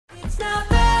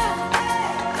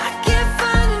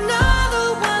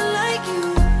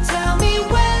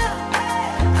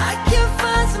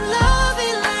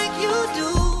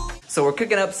So we're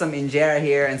cooking up some injera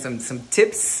here and some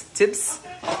tips.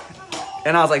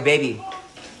 And I was like, baby,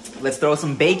 let's throw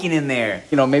some bacon in there.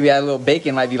 You know, maybe a little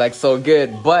bacon might be like so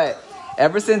good. But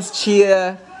ever since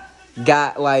Chia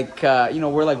got like, you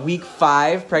know, we're like week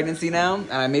 5 pregnancy now.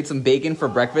 And I made some bacon for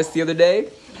breakfast the other day.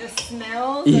 The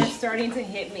smells are starting to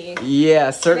hit me. Yeah,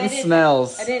 certain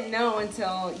smells. I didn't know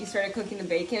until you started cooking the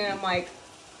bacon. And I'm like,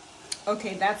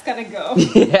 okay, that's gotta go.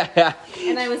 Yeah.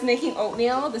 And I was making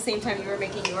oatmeal the same time you were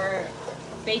making your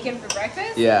bacon for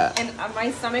breakfast. Yeah. And my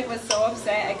stomach was so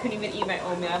upset I couldn't even eat my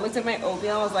oatmeal. I looked at my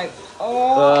oatmeal and I was like,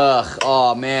 oh. Ugh,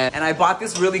 oh man. And I bought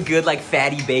this really good like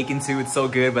fatty bacon too. It's so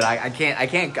good, but I can't, I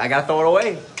gotta throw it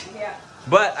away. Yeah.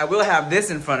 But I will have this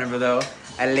in front of her though.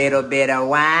 A little bit of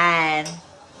wine.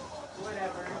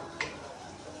 Whatever.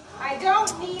 I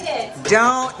don't need it.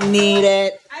 Don't need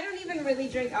it. I don't even really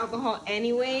drink alcohol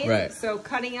anyway. Right. So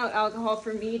cutting out alcohol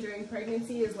for me during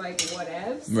pregnancy is like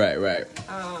whatevs. Right.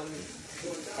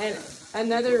 And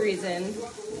another reason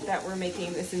that we're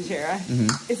making this injera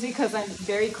is because I'm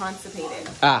very constipated.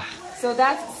 So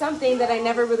that's something that I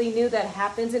never really knew that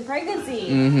happens in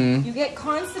pregnancy. You get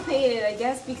constipated, I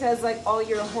guess, because like all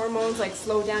your hormones like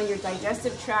slow down your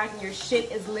digestive tract and your shit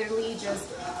is literally just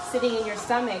sitting in your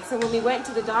stomach. So when we went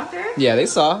to the doctor, yeah, they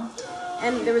saw.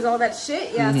 and there was all that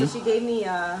shit. Yeah, so she gave me,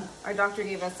 our doctor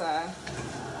gave us a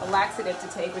laxative to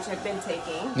take, which I've been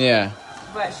taking. Yeah.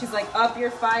 But she's like, up your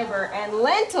fiber. And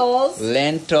lentils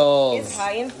is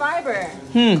high in fiber.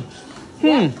 Yeah.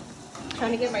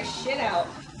 Trying to get my shit out.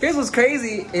 Here's what's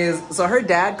crazy is, so her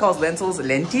dad calls lentils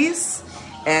lentis.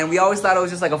 And we always thought it was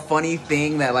just like a funny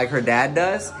thing that like her dad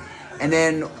does. And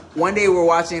then one day we were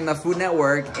watching the Food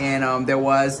Network and there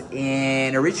was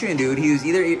an Eritrean dude. He was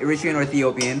either Eritrean or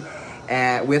Ethiopian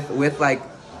with like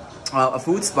a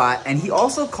food spot. And he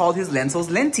also called his lentils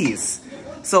lentis.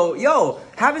 So, yo,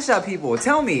 Habesha people,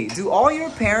 tell me, do all your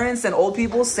parents and old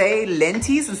people say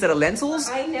lentis instead of lentils?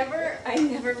 I never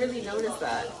really noticed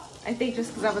that. I think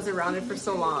just because I was around it for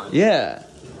so long. Yeah.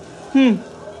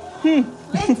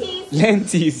 Lentis.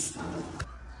 Lentis.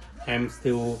 I'm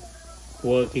still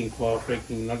working for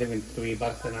freaking not even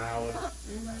 $3 an hour,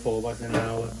 $4 an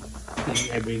hour.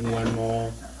 I bring one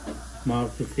more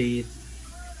mouth to feed.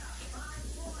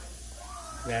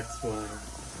 That's why.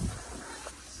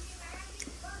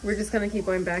 We're just gonna keep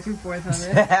going back and forth on this.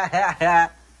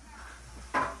 Back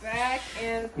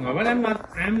and forth. No, but I'm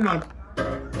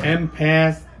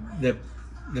past the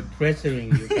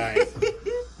pressuring you guys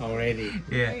already.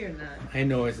 No, you're not. I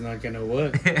know it's not gonna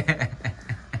work.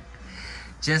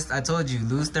 Just, I told you,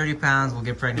 lose 30 pounds, we'll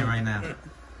get pregnant right now.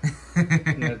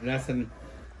 No, doesn't.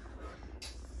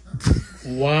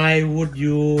 Why would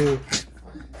you,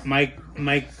 my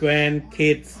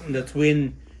grandkids, the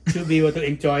twin, should be able to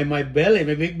enjoy my belly,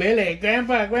 my big belly.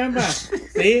 Grandpa.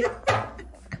 See?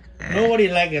 Nobody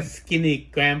like a skinny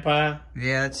grandpa.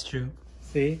 Yeah, that's true.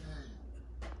 See?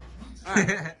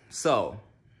 Alright. So,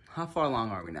 how far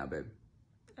along are we now, babe?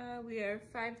 We are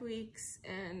 5 weeks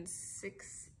and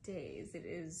 6 days. It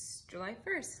is July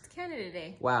 1st. It's Canada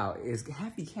Day. Wow, it's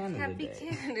Happy Canada Day. Happy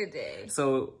Canada Day.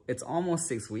 So, it's almost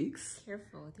 6 weeks.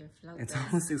 Careful with your float. It's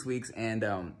almost 6 weeks, and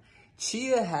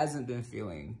Chia hasn't been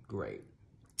feeling great.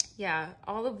 Yeah,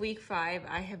 all of week 5,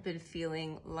 I have been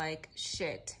feeling like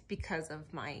shit because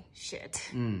of my shit.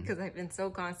 Because I've been so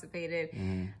constipated.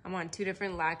 I'm on 2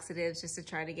 different laxatives just to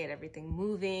try to get everything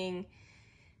moving.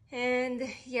 And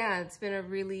yeah, it's been a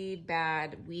really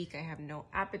bad week. I have no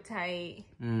appetite.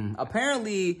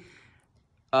 Apparently,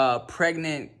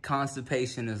 pregnant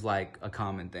constipation is like a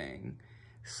common thing.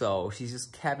 So she's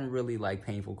just having really like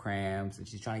painful cramps and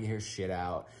she's trying to get her shit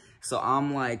out. So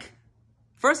I'm like,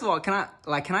 first of all, can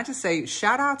I just say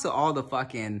shout out to all the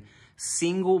fucking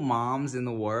single moms in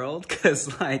the world?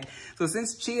 Cause like, so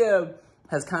since Chia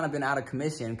has kind of been out of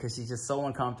commission cause she's just so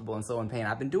uncomfortable and so in pain,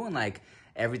 I've been doing like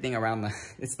everything around the,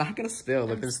 it's not gonna spill.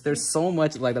 Like there's so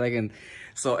much like that I can,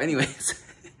 so anyways,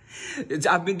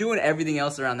 I've been doing everything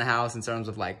else around the house in terms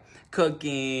of like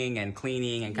cooking and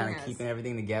cleaning and kind of keeping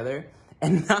everything together.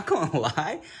 And not gonna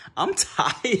lie, I'm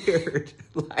tired.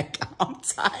 Like, I'm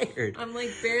tired. I'm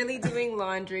like barely doing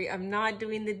laundry. I'm not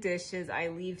doing the dishes. I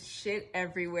leave shit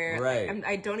everywhere. Right.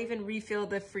 I don't even refill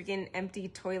the freaking empty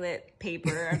toilet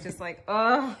paper. I'm just like,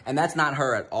 ugh. And that's not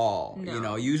her at all. No. You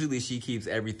know, usually she keeps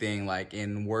everything like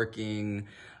in working,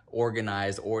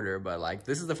 organized order. But like,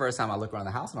 this is the first time I look around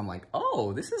the house and I'm like,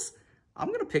 oh, I'm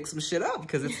gonna pick some shit up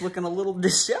because it's looking a little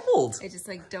disheveled. I just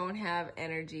like don't have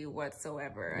energy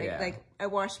whatsoever. Yeah. I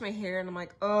wash my hair and I'm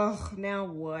like, oh, now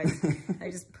what?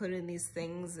 I just put in these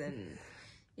things and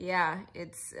yeah,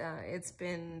 it's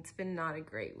been not a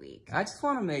great week. I just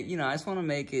want to make, I just want to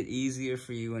make it easier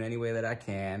for you in any way that I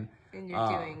can. And you're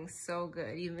doing so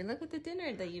good. You even look at the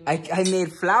dinner that you made. I made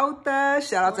flauta.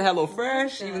 Shout out to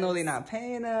HelloFresh, even though they're not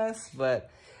paying us. But,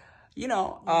 you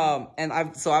know, and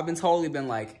I've been totally been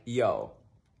like, yo,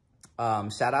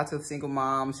 shout out to single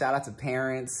moms, shout out to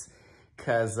parents,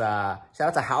 cause shout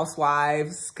out to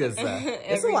housewives, cause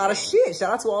it's a lot of shit.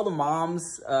 Shout out to all the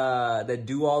moms that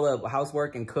do all the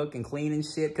housework and cook and clean and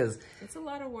shit, cause it's a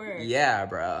lot of work. Yeah,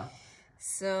 bro.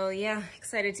 So yeah,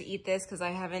 excited to eat this because I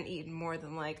haven't eaten more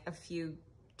than like a few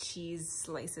cheese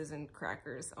slices and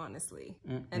crackers, honestly,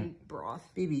 and broth.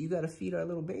 Baby, you gotta feed our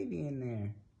little baby in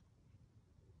there.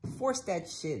 Force that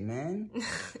shit, man.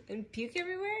 And puke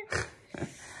everywhere.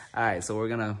 All right, so we're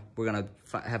gonna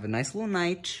have a nice little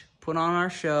night, put on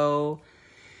our show,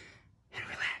 and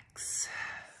relax.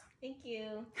 Thank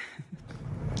you.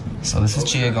 So this is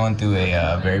Chia going through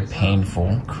a very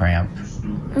painful cramp.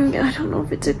 I don't know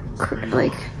if it's if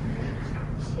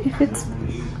it's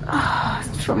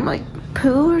from like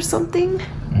poo or something.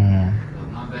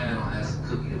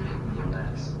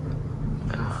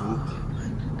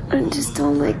 I just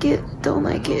don't like it.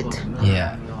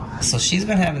 Yeah. So she's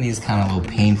been having these kind of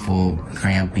little painful,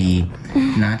 crampy,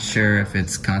 not sure if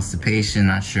it's constipation,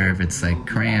 not sure if it's like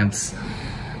cramps,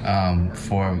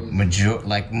 for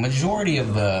majority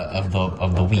of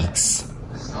the weeks.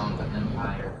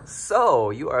 So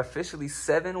you are officially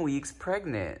 7 weeks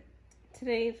pregnant.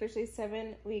 Today, officially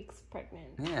 7 weeks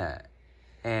pregnant. Yeah.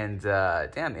 And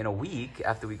damn, in a week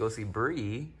after we go see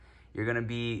Bree, you're gonna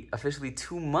be officially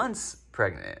 2 months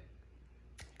pregnant.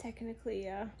 Technically,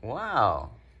 yeah.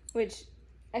 Wow. Which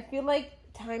I feel like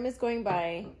time is going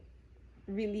by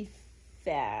really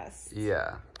fast.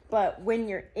 Yeah. But when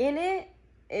you're in it,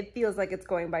 it feels like it's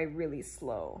going by really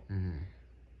slow.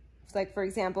 It's like, for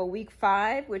example, week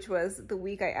 5, which was the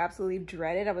week I absolutely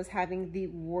dreaded. I was having the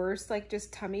worst, like,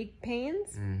 just tummy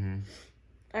pains.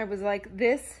 I was like,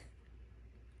 this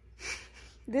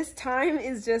time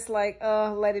is just like,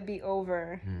 oh, let it be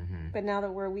over. But now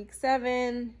that we're week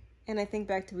 7, and I think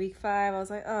back to week 5, I was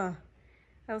like, oh,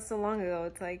 that was so long ago.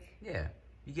 It's like... Yeah,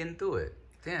 you're getting through it.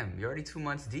 Damn, you're already 2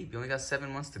 months deep. You only got 7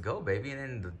 months to go, baby. And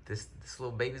then this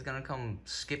little baby's gonna come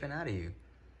skipping out of you.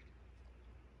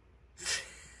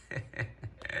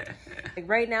 Like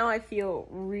right now, I feel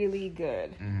really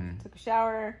good. Took a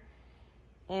shower,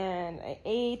 and I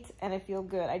ate, and I feel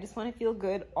good. I just want to feel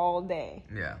good all day.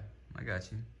 Yeah, I got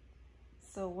you.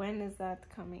 So when is that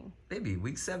coming? Baby,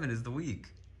 week 7 is the week.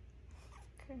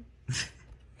 Okay.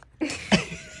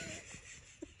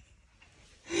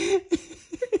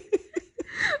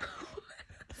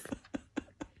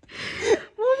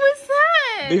 What was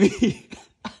that? Baby,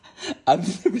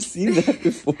 I've never seen that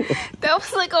before. That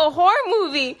was like a horror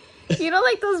movie. You know,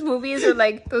 like those movies where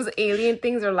like those alien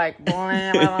things are like,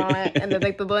 and then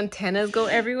like the little antennas go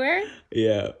everywhere.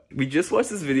 Yeah, we just watched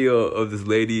this video of this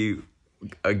lady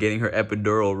getting her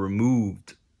epidural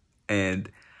removed, and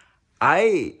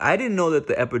I didn't know that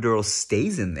the epidural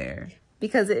stays in there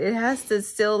because it has to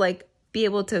still like be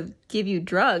able to give you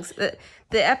drugs. The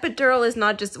epidural is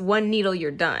not just one needle,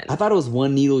 you're done. I thought it was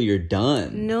one needle, you're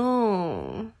done.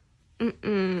 No.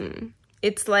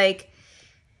 It's like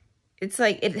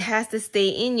it has to stay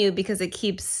in you because it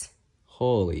keeps...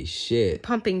 Holy shit.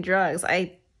 ...pumping drugs.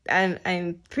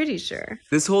 I'm pretty sure.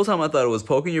 This whole time I thought it was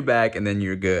poking your back and then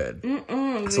you're good.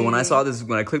 So when I saw this,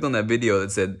 when I clicked on that video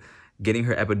that said getting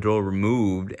her epidural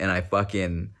removed, and I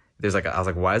was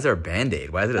like, why is there a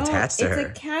Band-Aid? Why is it attached to her?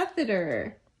 It's a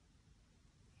catheter.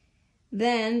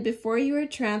 Then, before you are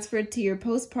transferred to your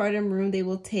postpartum room, they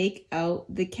will take out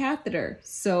the catheter.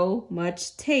 So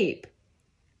much tape.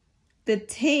 They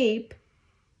tape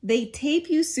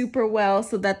you super well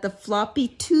so that the floppy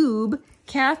tube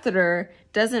catheter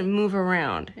doesn't move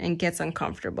around and gets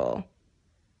uncomfortable.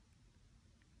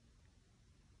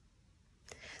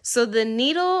 So the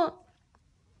needle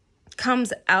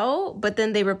comes out, but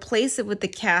then they replace it with the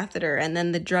catheter, and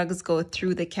then the drugs go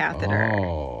through the catheter.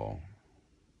 Oh.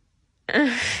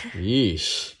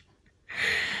 Yeesh.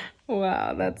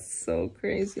 Wow, that's so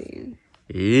crazy.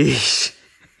 Yeesh.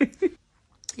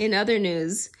 In other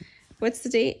news, what's the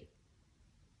date?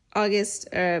 July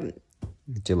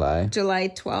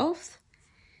 12th.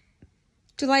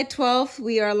 July 12th,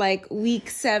 we are like week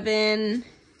 7.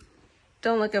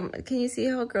 Don't look at can you see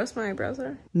how gross my eyebrows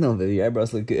are? No, baby, your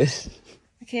eyebrows look good.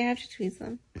 Okay, I have to tweeze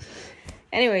them.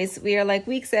 Anyways, we are like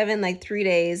week 7, like 3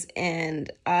 days,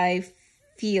 and I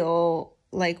feel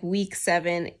like week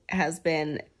 7 has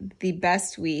been the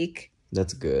best week.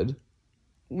 That's good.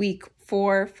 Week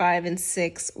 4, 5, and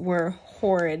 6 were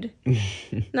horrid.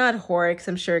 Not horrid, because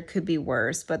I'm sure it could be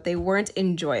worse, but they weren't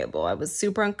enjoyable. I was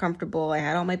super uncomfortable. I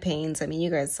had all my pains. I mean, you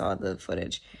guys saw the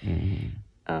footage.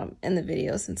 in the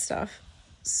videos and stuff.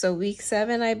 So week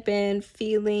 7, I've been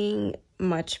feeling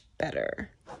much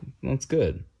better. That's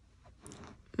good.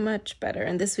 Much better.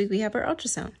 And this week we have our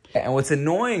ultrasound. And what's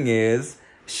annoying is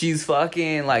she's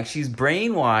fucking, like, she's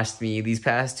brainwashed me these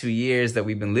past 2 years that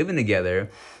we've been living together.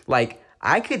 Like,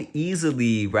 I could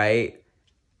easily, right,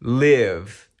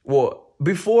 live. Well,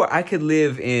 before I could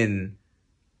live in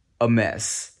a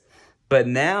mess. But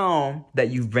now that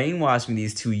you've brainwashed me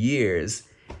these 2 years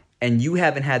and you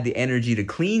haven't had the energy to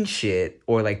clean shit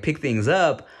or, like, pick things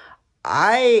up,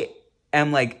 I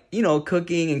am, like, you know,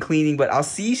 cooking and cleaning, but I'll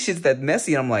see shit's that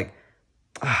messy and I'm like,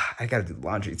 I gotta do the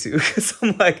laundry too. Because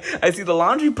I'm like, I see the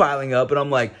laundry piling up and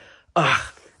I'm like, I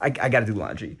gotta do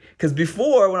laundry. Because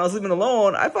before, when I was living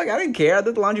alone, I didn't care. I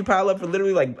let the laundry pile up for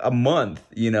literally like a month,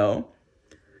 you know?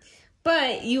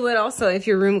 But you would also, if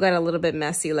your room got a little bit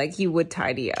messy, like, you would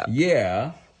tidy up.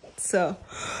 Yeah. So.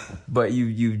 But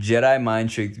you Jedi mind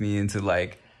tricked me into,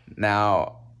 like,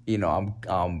 now, you know,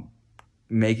 I'm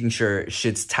making sure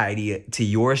shit's tidy to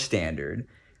your standard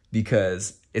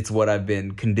because it's what I've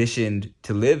been conditioned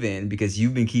to live in because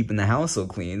you've been keeping the house so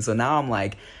clean. So now I'm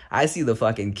like, I see the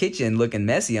fucking kitchen looking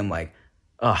messy. I'm like,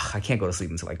 I can't go to sleep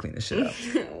until I clean this shit up.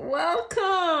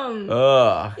 Welcome.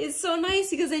 It's so nice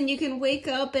because then you can wake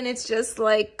up and it's just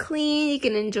like clean. You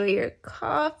can enjoy your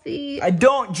coffee. I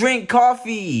don't drink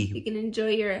coffee. You can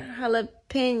enjoy your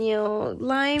jalapeno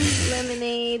lime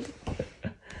lemonade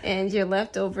and your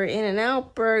leftover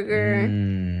In-N-Out burger.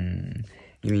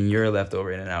 You mean your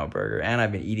leftover In-N-Out burger? And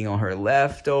I've been eating on her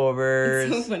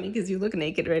leftovers. It's so funny because you look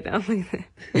naked right now like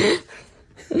that.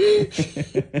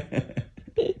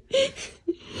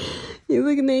 You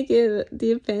look naked. Do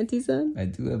you have panties on? I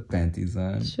do have panties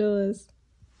on. Show us.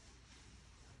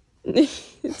 It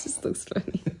just looks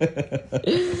funny.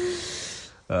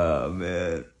 Oh,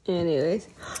 man. Anyways.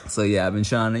 So, yeah, I've been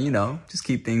trying to, you know, just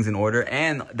keep things in order.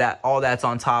 And that's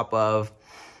on top of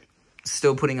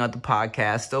still putting out the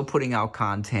podcast, still putting out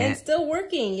content. And still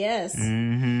working, yes.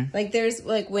 Mm-hmm. Like, there's,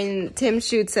 like, when Tim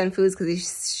shoots Send Foods, because he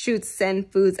shoots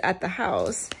Send Foods at the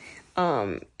house.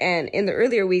 And in the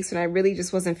earlier weeks when I really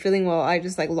just wasn't feeling well, I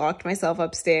just, like, locked myself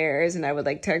upstairs. And I would,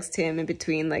 like, text him in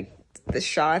between, like, the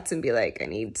shots and be like, I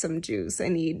need some juice. I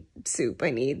need soup.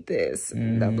 I need this.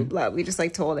 Blah, blah, blah. We just,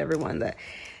 like, told everyone that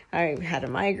I had a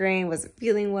migraine, wasn't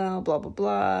feeling well, blah, blah,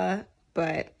 blah.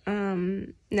 But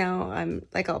now I'm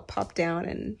like, I'll pop down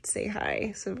and say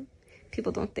hi so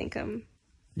people don't think I'm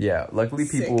luckily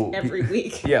sick people every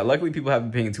week. Yeah, luckily people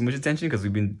haven't been paying too much attention because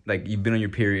we've been like, you've been on your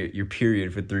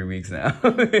period for 3 weeks now.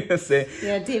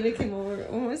 Yeah, David came over.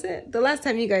 When was it? The last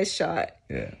time you guys shot.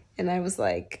 Yeah. And I was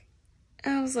like,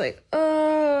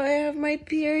 oh, I have my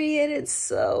period. It's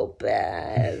so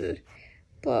bad.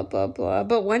 Blah, blah, blah.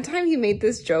 But one time he made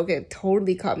this joke, it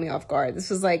totally caught me off guard.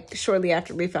 This was like shortly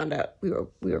after we found out we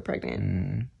were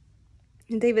pregnant.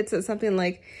 And David said something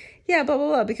like, yeah, blah, blah,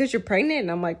 blah, because you're pregnant. And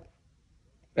I'm like,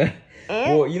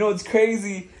 Well, you know, it's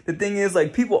crazy. The thing is,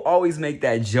 like, people always make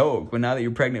that joke. But now that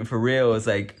you're pregnant for real, it's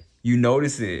like, you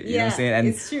notice it. You know what I'm saying? And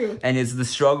it's true. And it's the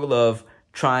struggle of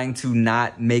trying to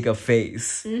not make a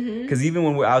face. Because even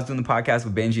when I was doing the podcast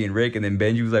with Benji and Rick, and then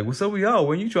Benji was like, what's up with y'all?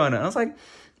 When you trying to? And I was like,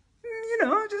 you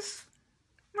know, just,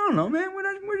 I don't know, man.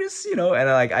 We're just, you know. And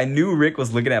I knew Rick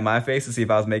was looking at my face to see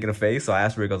if I was making a face. So I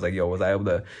asked Rick, I was like, yo,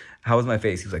 how was my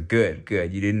face? He was like, good.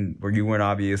 You weren't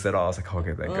obvious at all. I was like,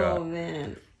 okay, thank God. Oh,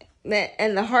 man.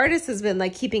 And the hardest has been,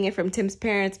 like, keeping it from Tim's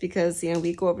parents because, you know,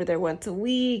 we go over there once a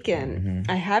week. And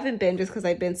I haven't been just because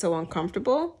I've been so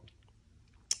uncomfortable.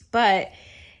 But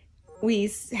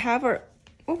we have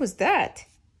what was that?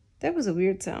 That was a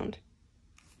weird sound.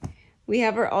 We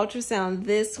have our ultrasound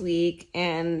this week,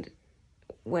 and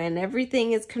when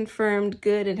everything is confirmed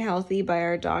good and healthy by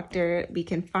our doctor, we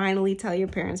can finally tell your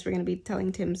parents. We're going to be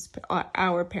telling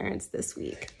our parents this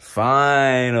week.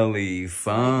 Finally.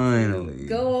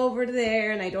 Go over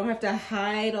there, and I don't have to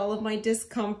hide all of my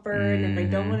discomfort. And if I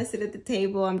don't want to sit at the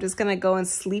table, I'm just going to go and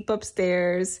sleep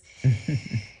upstairs,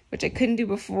 which I couldn't do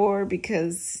before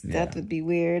because that would be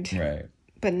weird. Right.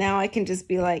 But now I can just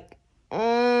be like,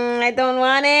 I don't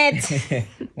want it.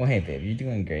 Well, hey, babe, you're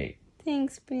doing great.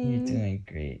 Thanks, babe. You're doing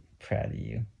great. Proud of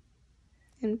you.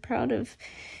 I'm proud of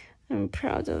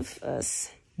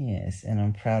us. Yes, and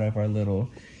I'm proud of our little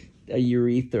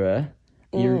urethra.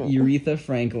 Urethra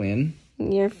Franklin.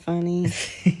 You're funny.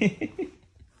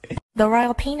 The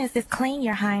royal penis is clean,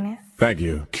 Your Highness. Thank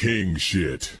you. King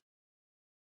shit.